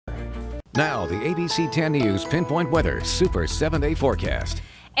Now, the ABC 10 News Pinpoint Weather Super 7-Day Forecast.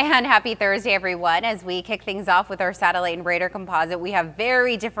 And happy Thursday, everyone. As we kick things off with our satellite and radar composite, we have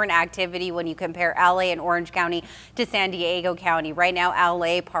very different activity when you compare LA and Orange County to San Diego County. Right now,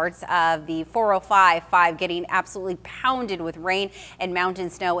 LA, parts of the 405-5 getting absolutely pounded with rain and mountain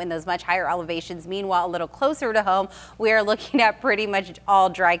snow in those much higher elevations. Meanwhile, a little closer to home, we are looking at pretty much all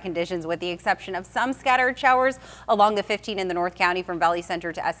dry conditions with the exception of some scattered showers along the 15 in the North County from Valley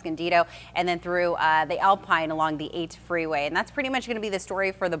Center to Escondido and then through the Alpine along the 8 freeway. And that's pretty much going to be the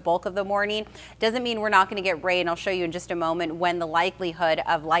story for the bulk of the morning. Doesn't mean we're not going to get rain. I'll show you in just a moment when the likelihood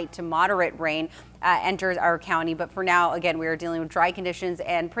of light to moderate rain enters our county. But for now, again, we are dealing with dry conditions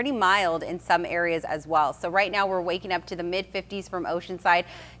and pretty mild in some areas as well. So right now we're waking up to the mid 50s from Oceanside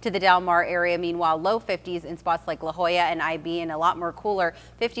to the Del Mar area. Meanwhile, low 50s in spots like La Jolla and IB, and a lot more cooler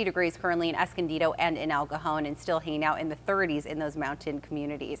 50 degrees currently in Escondido and in El Cajon, and still hanging out in the 30s in those mountain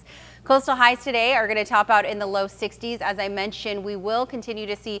communities. Coastal highs today are going to top out in the low 60s. As I mentioned, we will continue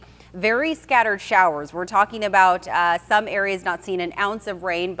to see very scattered showers. We're talking about some areas not seeing an ounce of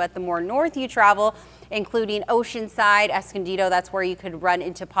rain, but the more north you travel, including Oceanside, Escondido, that's where you could run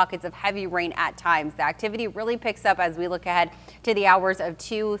into pockets of heavy rain at times. The activity really picks up as we look ahead to the hours of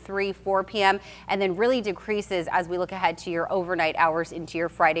 2, 3, 4 p.m. and then really decreases as we look ahead to your overnight hours into your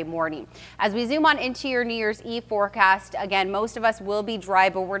Friday morning. As we zoom on into your New Year's Eve forecast, again, most of us will be dry,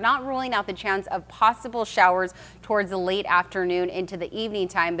 but we're not ruling out the chance of possible showers towards the late afternoon into the evening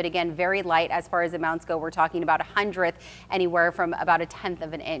time. But again, very light as far as amounts go. We're talking about 1/100th, anywhere from about 1/10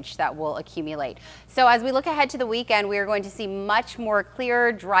 of an inch that will accumulate. So as we look ahead to the weekend, we are going to see much more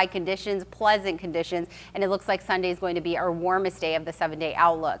clear, dry conditions, pleasant conditions, and it looks like Sunday is going to be our warmest day of the 7-day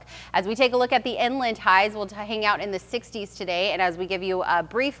outlook. As we take a look at the inland highs, we'll hang out in the 60s today, and as we give you a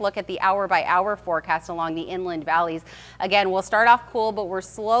brief look at the hour-by-hour forecast along the inland valleys, again, we'll start off cool, but we're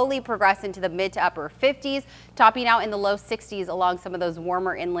slowly progressing to the mid to upper 50s, topping out in the low 60s along some of those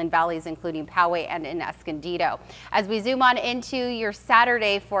warmer inland valleys, including Poway and in Escondido. As we zoom on into your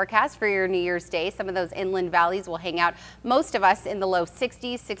Saturday forecast for your New Year's Day, some of those inland valleys will hang out, most of us in the low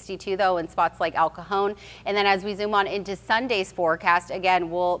 60s, 62 though in spots like El Cajon. And then as we zoom on into Sunday's forecast, again,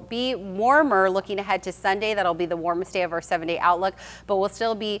 we'll be warmer looking ahead to Sunday. That'll be the warmest day of our 7-day outlook, but we'll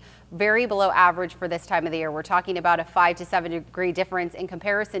still be very below average for this time of the year. We're talking about a 5 to 7 degree difference in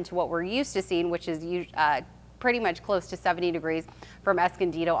comparison to what we're used to seeing, which is pretty much close to 70 degrees from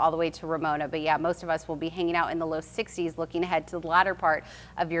Escondido all the way to Ramona. But yeah, most of us will be hanging out in the low 60s looking ahead to the latter part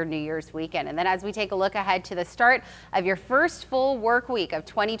of your New Year's weekend. And then as we take a look ahead to the start of your first full work week of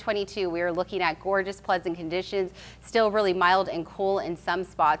 2022, we are looking at gorgeous, pleasant conditions, still really mild and cool in some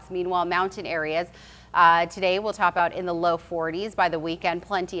spots. Meanwhile, mountain areas today will top out in the low 40s. By the weekend,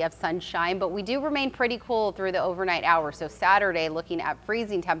 plenty of sunshine, but we do remain pretty cool through the overnight hours. So Saturday looking at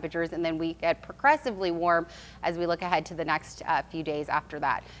freezing temperatures, and then we get progressively warm as we look ahead to the next few days after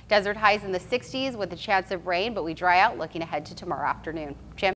that. Desert highs in the 60s with a chance of rain, but we dry out looking ahead to tomorrow afternoon. Jim?